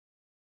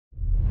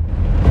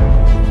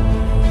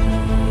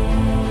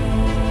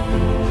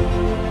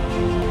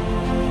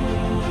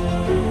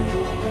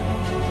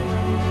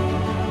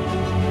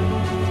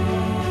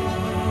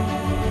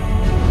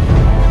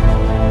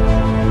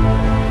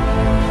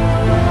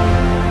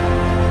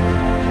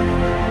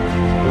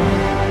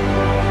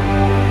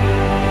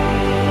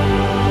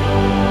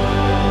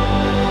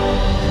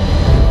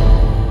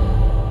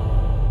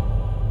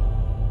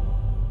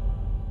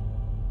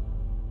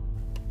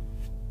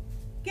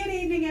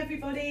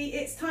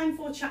everybody, it's time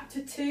for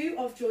chapter 2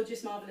 of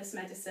George's Marvellous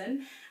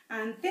Medicine,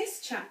 and this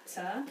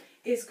chapter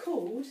is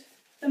called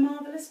The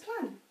Marvellous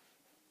Plan.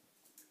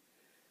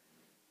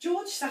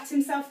 George sat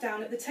himself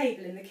down at the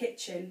table in the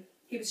kitchen.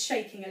 He was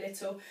shaking a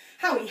little.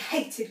 How he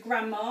hated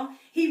Grandma.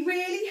 He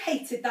really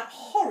hated that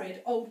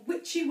horrid old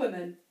witchy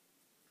woman.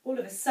 All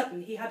of a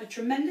sudden he had a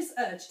tremendous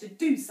urge to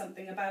do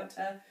something about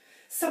her.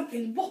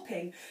 Something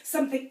whopping,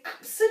 something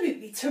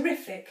absolutely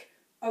terrific,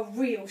 a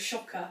real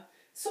shocker.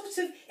 Sort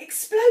of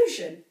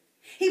explosion.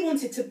 He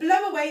wanted to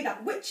blow away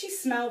that witchy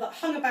smell that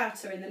hung about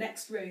her in the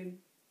next room.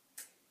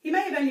 He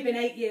may have only been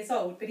 8 years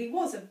old, but he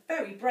was a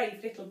very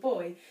brave little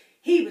boy.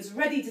 He was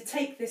ready to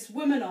take this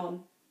woman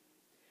on.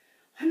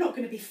 I'm not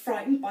going to be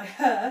frightened by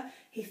her,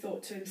 he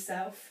thought to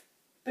himself.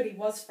 But he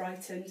was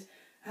frightened,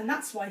 and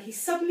that's why he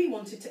suddenly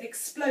wanted to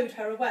explode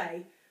her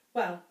away.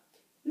 Well,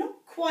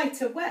 not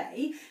quite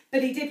away,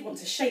 but he did want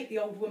to shake the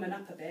old woman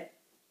up a bit.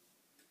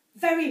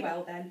 Very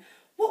well then.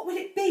 What would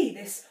it be,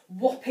 this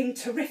whopping,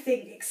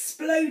 terrific,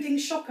 exploding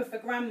shocker for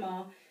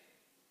Grandma?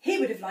 He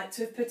would have liked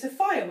to have put a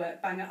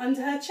firework banger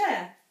under her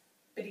chair,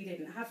 but he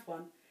didn't have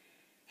one.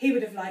 He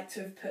would have liked to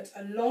have put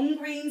a long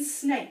green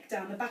snake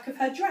down the back of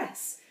her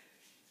dress,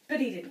 but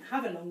he didn't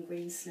have a long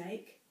green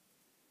snake.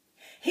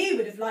 He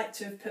would have liked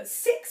to have put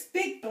 6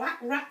 big black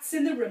rats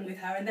in the room with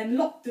her and then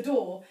locked the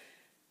door,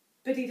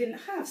 but he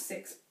didn't have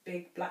 6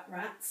 big black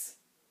rats.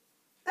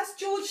 As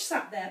George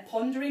sat there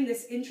pondering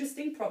this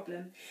interesting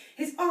problem,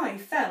 his eye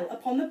fell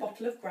upon the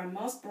bottle of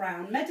Grandma's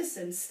brown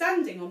medicine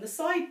standing on the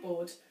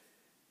sideboard.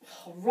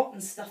 Oh, rotten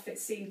stuff it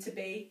seemed to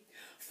be.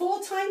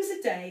 4 times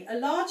a day, a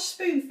large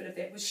spoonful of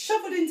it was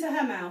shovelled into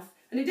her mouth,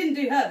 and it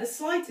didn't do her the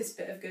slightest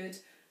bit of good.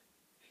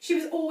 She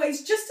was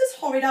always just as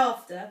horrid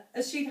after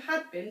as she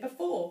had been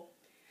before.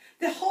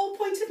 The whole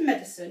point of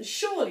medicine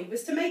surely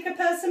was to make a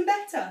person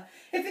better.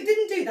 If it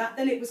didn't do that,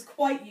 then it was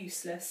quite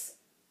useless.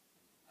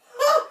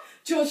 Ha!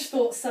 George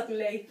thought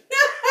suddenly.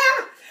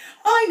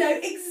 I know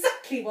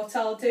exactly what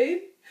I'll do.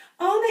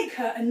 I'll make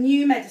her a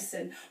new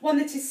medicine, one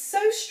that is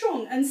so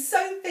strong and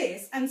so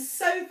fierce and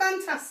so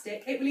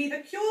fantastic it will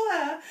either cure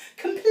her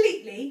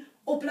completely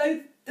or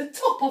blow the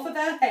top off of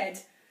her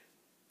head.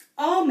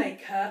 I'll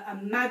make her a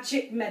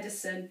magic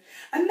medicine,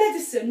 a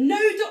medicine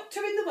no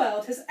doctor in the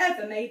world has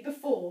ever made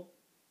before.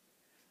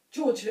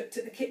 George looked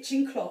at the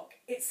kitchen clock.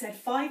 It said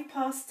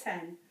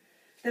 10:05.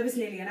 There was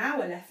nearly an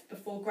hour left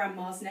before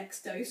Grandma's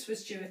next dose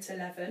was due at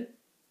 11.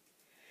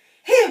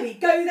 Here we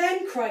go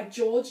then, cried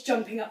George,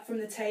 jumping up from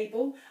the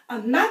table. A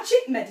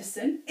magic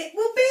medicine it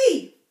will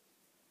be.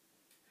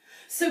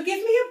 So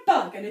give me a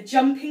bug and a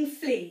jumping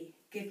flea.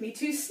 Give me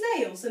 2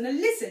 snails and a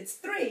lizard's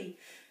 3.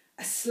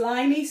 A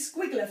slimy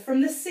squiggler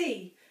from the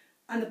sea.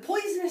 And the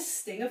poisonous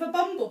sting of a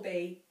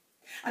bumblebee.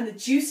 And the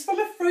juice from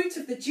a fruit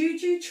of the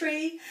juju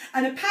tree,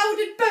 and a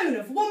powdered bone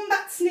of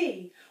wombat's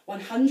knee,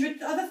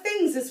 100 other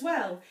things as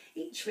well,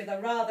 each with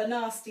a rather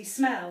nasty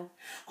smell.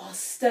 I'll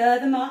stir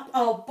them up,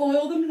 I'll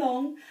boil them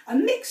long, a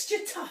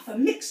mixture tough, a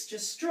mixture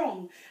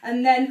strong,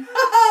 and then,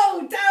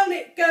 ho-ho, down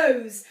it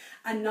goes,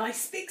 a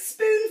nice big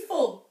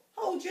spoonful,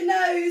 hold your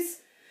nose,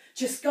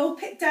 just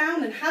gulp it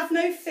down and have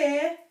no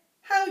fear.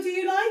 How do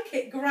you like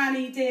it,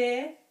 Granny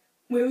dear?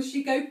 Will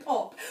she go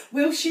pop?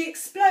 Will she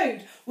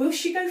explode? Will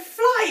she go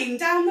flying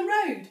down the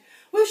road?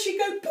 Will she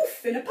go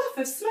poof in a puff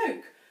of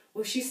smoke?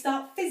 Will she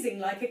start fizzing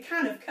like a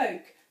can of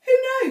Coke?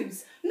 Who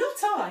knows? Not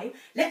I.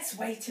 Let's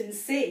wait and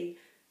see.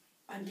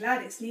 I'm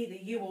glad it's neither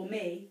you or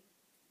me.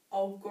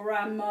 Oh,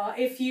 Grandma,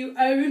 if you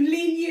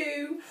only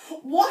knew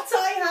what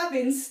I have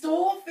in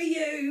store for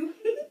you.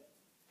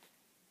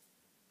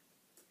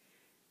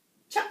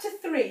 Chapter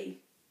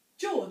 3.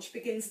 George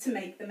begins to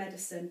make the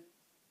medicine.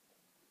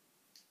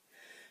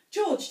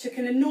 George took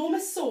an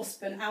enormous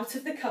saucepan out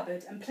of the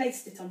cupboard and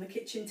placed it on the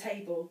kitchen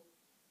table.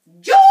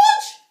 George!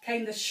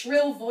 Came the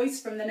shrill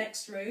voice from the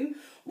next room.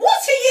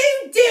 What are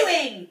you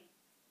doing?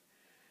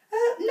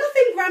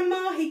 Nothing,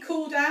 Grandma, he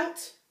called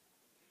out.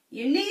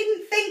 You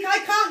needn't think I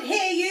can't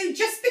hear you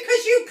just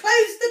because you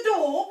closed the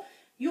door.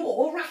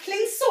 You're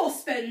rattling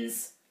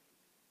saucepans.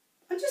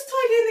 I'm just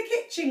tidying the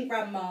kitchen,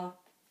 Grandma.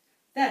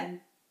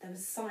 Then there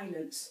was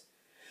silence.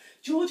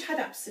 George had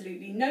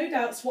absolutely no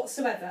doubts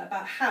whatsoever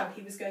about how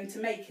he was going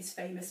to make his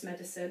famous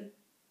medicine.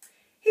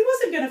 He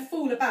wasn't going to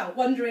fool about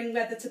wondering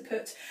whether to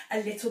put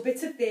a little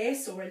bit of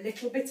this or a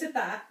little bit of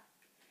that.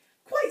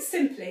 Quite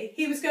simply,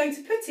 he was going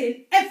to put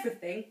in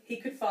everything he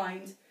could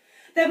find.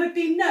 There would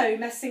be no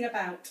messing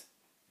about,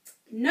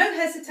 no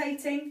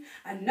hesitating,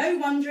 and no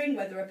wondering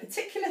whether a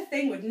particular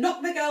thing would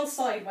knock the girl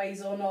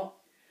sideways or not.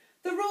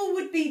 The rule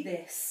would be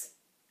this.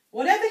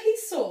 Whatever he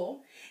saw,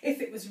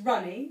 if it was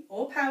runny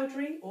or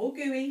powdery or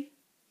gooey,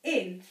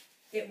 in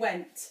it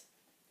went.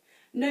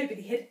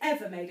 Nobody had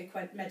ever made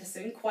a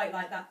medicine quite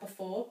like that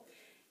before.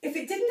 If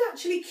it didn't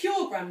actually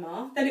cure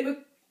Grandma, then it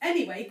would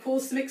anyway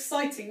cause some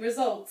exciting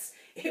results.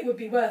 It would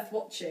be worth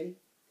watching.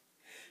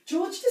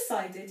 George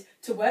decided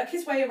to work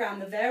his way around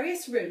the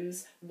various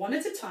rooms one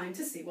at a time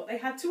to see what they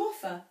had to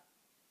offer.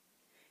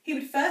 He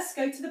would first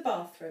go to the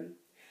bathroom,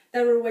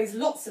 There were always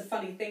lots of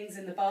funny things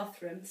in the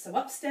bathroom, so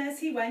upstairs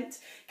he went,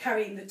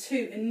 carrying the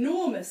 2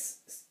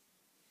 enormous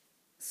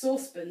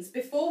saucepans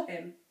before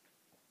him.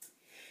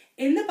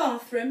 In the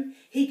bathroom,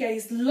 he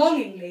gazed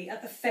longingly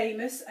at the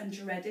famous and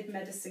dreaded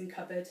medicine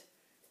cupboard,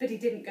 but he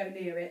didn't go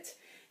near it.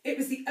 It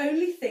was the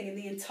only thing in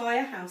the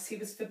entire house he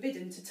was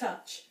forbidden to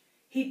touch.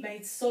 He'd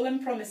made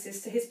solemn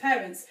promises to his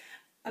parents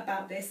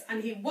about this,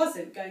 and he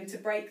wasn't going to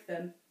break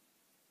them.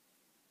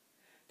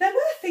 There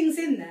were things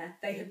in there,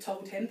 they had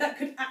told him, that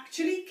could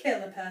actually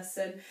kill a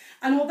person,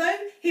 and although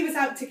he was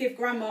out to give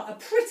Grandma a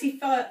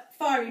pretty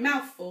fiery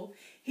mouthful,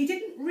 he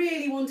didn't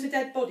really want a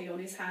dead body on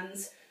his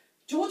hands.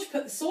 George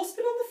put the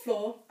saucepan on the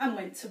floor and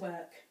went to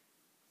work.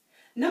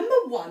 Number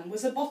 1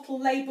 was a bottle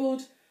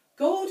labelled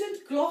Golden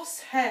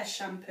Gloss Hair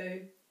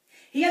Shampoo.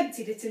 He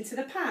emptied it into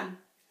the pan.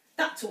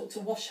 That ought to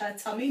wash her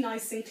tummy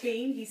nice and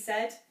clean, he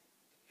said.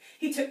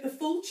 He took the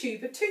full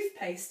tube of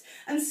toothpaste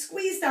and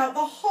squeezed out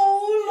the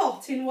whole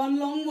lot in one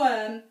long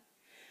worm.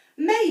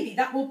 Maybe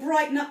that will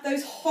brighten up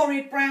those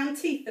horrid brown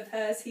teeth of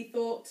hers, he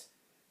thought.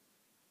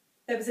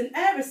 There was an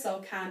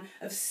aerosol can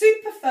of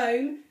super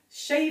foam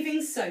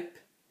shaving soap.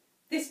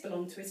 This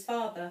belonged to his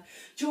father.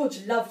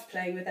 George loved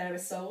playing with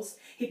aerosols.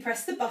 He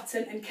pressed the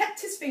button and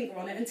kept his finger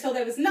on it until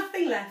there was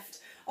nothing left.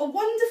 A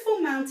wonderful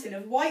mountain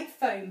of white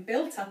foam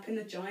built up in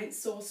the giant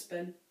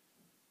saucepan.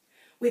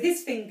 With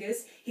his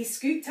fingers, he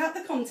scooped out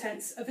the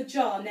contents of a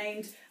jar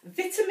named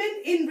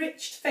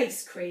Vitamin-Enriched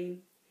Face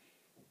Cream.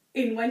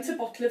 In went a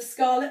bottle of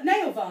scarlet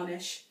nail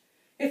varnish.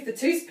 If the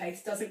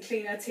toothpaste doesn't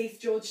clean her teeth,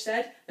 George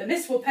said, then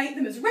this will paint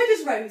them as red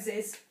as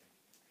roses.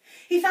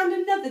 He found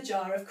another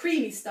jar of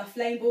creamy stuff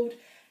labelled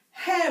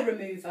Hair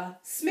Remover.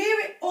 Smear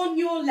it on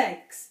your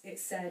legs, it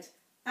said,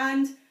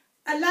 and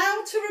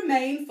allow to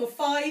remain for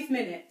 5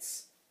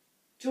 minutes.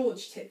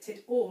 George tipped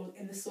it all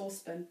in the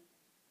saucepan.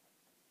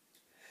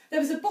 There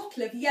was a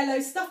bottle of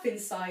yellow stuff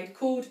inside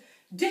called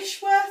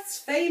Dishworth's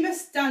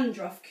Famous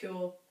Dandruff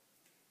Cure.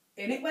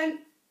 In it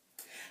went.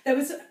 There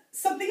was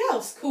something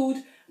else called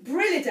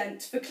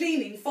Brilident for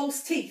cleaning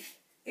false teeth.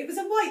 It was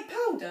a white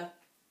powder.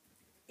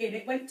 In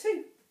it went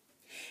too.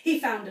 He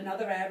found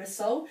another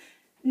aerosol,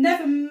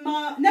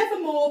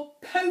 Nevermore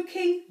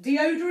Poking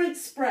Deodorant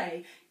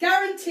Spray,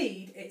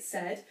 guaranteed, it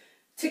said,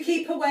 to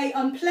keep away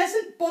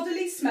unpleasant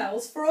bodily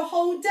smells for a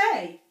whole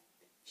day.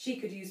 She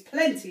could use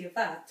plenty of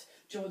that,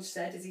 George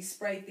said as he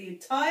sprayed the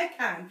entire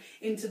can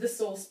into the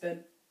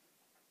saucepan.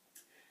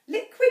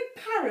 Liquid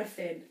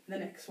Paraffin, the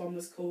next one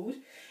was called.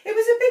 It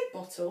was a big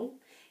bottle.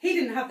 He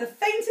didn't have the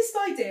faintest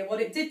idea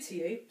what it did to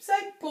you, so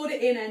poured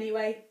it in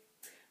anyway.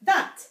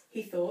 That,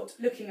 he thought,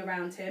 looking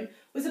around him,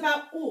 was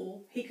about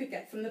all he could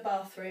get from the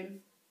bathroom.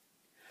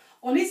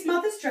 On his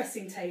mother's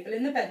dressing table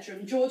in the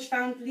bedroom, George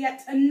found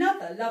yet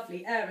another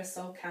lovely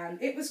aerosol can.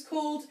 It was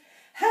called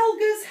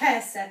Helga's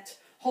Hair Set.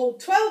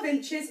 Hold 12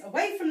 inches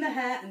away from the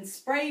hair and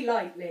spray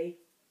lightly.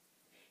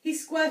 He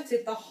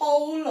squirted the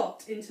whole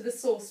lot into the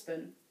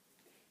saucepan.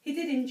 He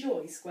did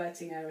enjoy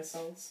squirting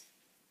aerosols.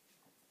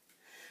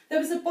 There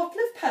was a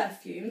bottle of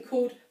perfume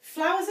called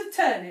Flowers of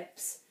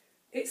Turnips.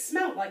 It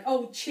smelt like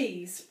old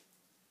cheese.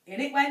 In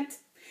it went,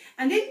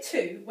 and in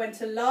too went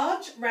a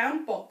large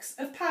round box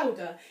of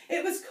powder.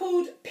 It was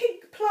called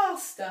Pink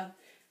Plaster.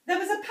 There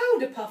was a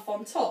powder puff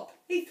on top.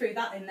 He threw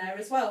that in there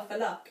as well for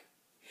luck.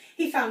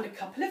 He found a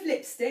couple of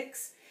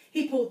lipsticks.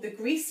 He pulled the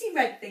greasy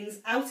red things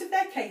out of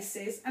their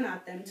cases and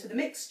added them to the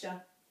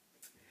mixture.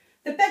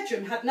 The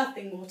bedroom had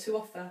nothing more to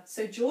offer,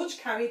 so George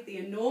carried the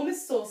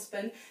enormous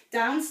saucepan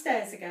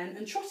downstairs again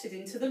and trotted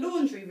into the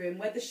laundry room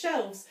where the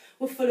shelves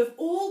were full of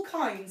all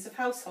kinds of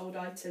household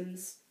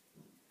items.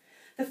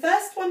 The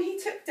first one he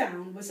took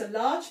down was a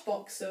large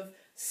box of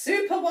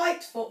Super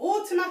White for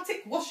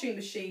automatic washing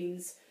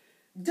machines.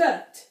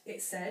 Dirt,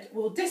 it said,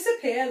 will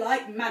disappear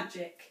like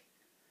magic.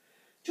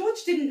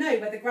 George didn't know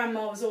whether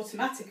Grandma was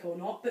automatic or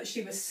not, but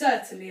she was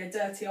certainly a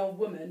dirty old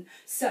woman,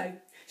 so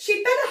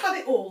she'd better have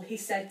it all, he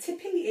said,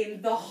 tipping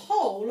in the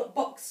whole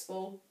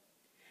boxful.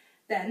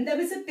 Then there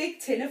was a big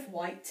tin of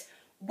white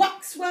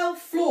Waxwell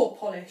floor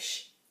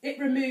polish. It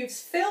removes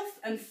filth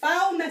and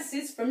foul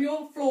messes from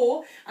your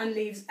floor and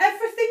leaves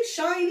everything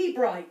shiny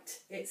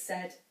bright, it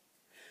said.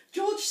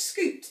 George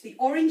scooped the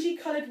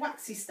orangey-coloured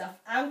waxy stuff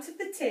out of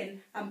the tin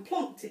and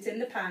plonked it in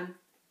the pan.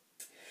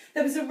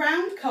 There was a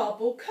round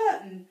cardboard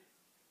carton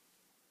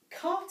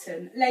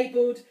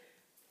labelled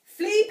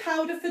Flea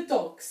Powder for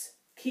Dogs.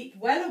 Keep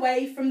well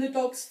away from the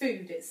dog's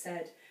food, it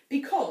said,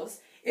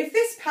 because if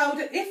this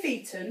powder, if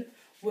eaten,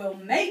 will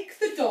make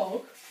the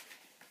dog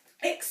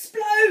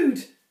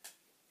explode.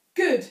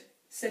 Good,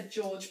 said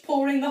George,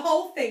 pouring the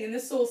whole thing in the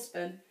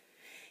saucepan.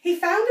 He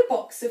found a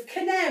box of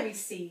canary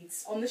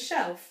seeds on the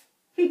shelf.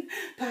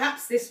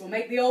 Perhaps this will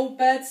make the old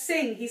bird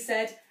sing, he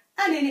said,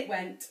 and in it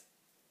went.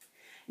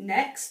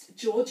 Next,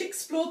 George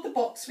explored the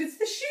box with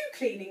the shoe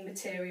cleaning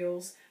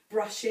materials,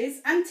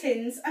 brushes and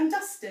tins and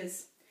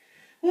dusters.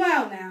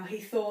 Well now, he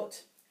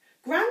thought,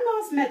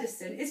 Grandma's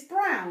medicine is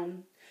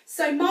brown,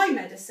 so my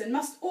medicine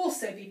must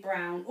also be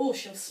brown or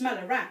she'll smell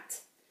a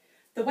rat.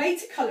 The way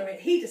to colour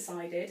it, he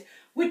decided,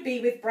 would be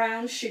with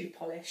brown shoe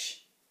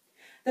polish.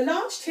 The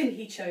large tin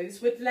he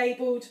chose was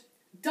labelled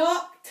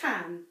dark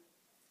tan.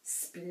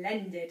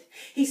 Splendid.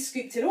 He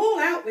scooped it all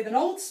out with an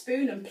old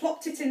spoon and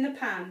plopped it in the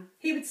pan.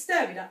 He would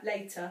stir it up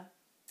later.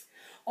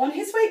 On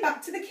his way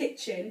back to the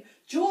kitchen,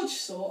 George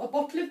saw a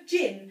bottle of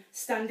gin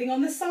standing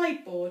on the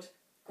sideboard.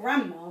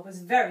 Grandma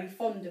was very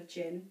fond of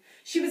gin.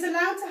 She was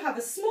allowed to have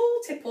a small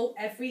tipple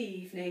every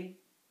evening.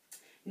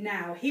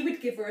 Now he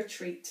would give her a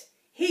treat.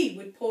 He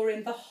would pour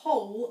in the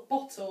whole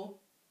bottle,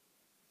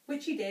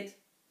 which he did.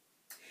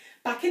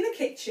 Back in the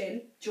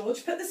kitchen,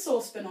 George put the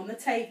saucepan on the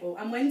table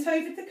and went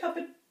over to the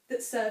cupboard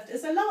that served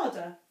as a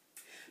larder.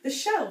 The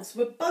shelves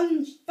were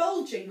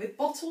bulging with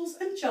bottles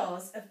and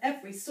jars of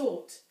every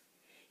sort.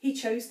 He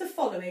chose the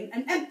following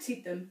and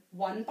emptied them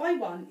one by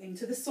one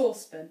into the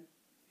saucepan.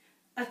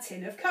 A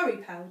tin of curry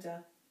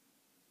powder,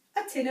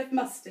 a tin of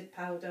mustard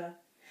powder,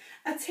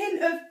 a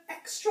tin of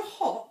extra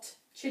hot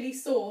chilli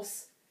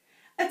sauce,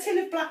 a tin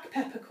of black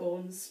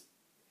peppercorns,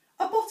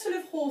 a bottle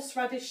of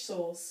horseradish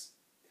sauce.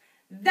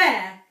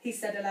 There, he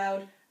said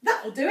aloud,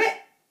 that'll do it.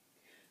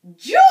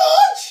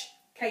 George,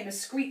 came a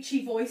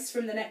screechy voice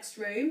from the next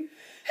room.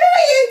 Who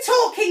are you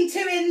talking to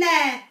in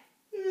there?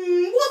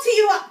 What are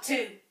you up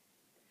to?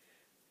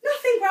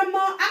 Nothing,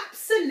 Grandma,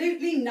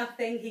 absolutely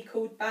nothing, he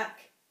called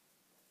back.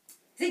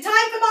 Is it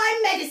time for my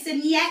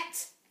medicine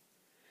yet?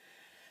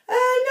 No,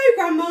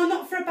 Grandma,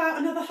 not for about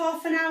another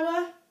half an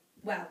hour.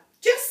 Well,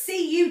 just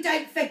see you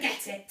don't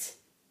forget it.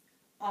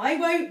 I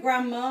won't,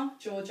 Grandma,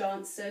 George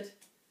answered.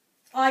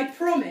 I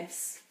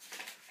promise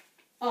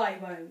I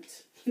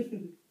won't.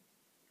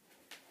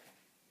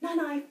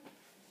 Night-night.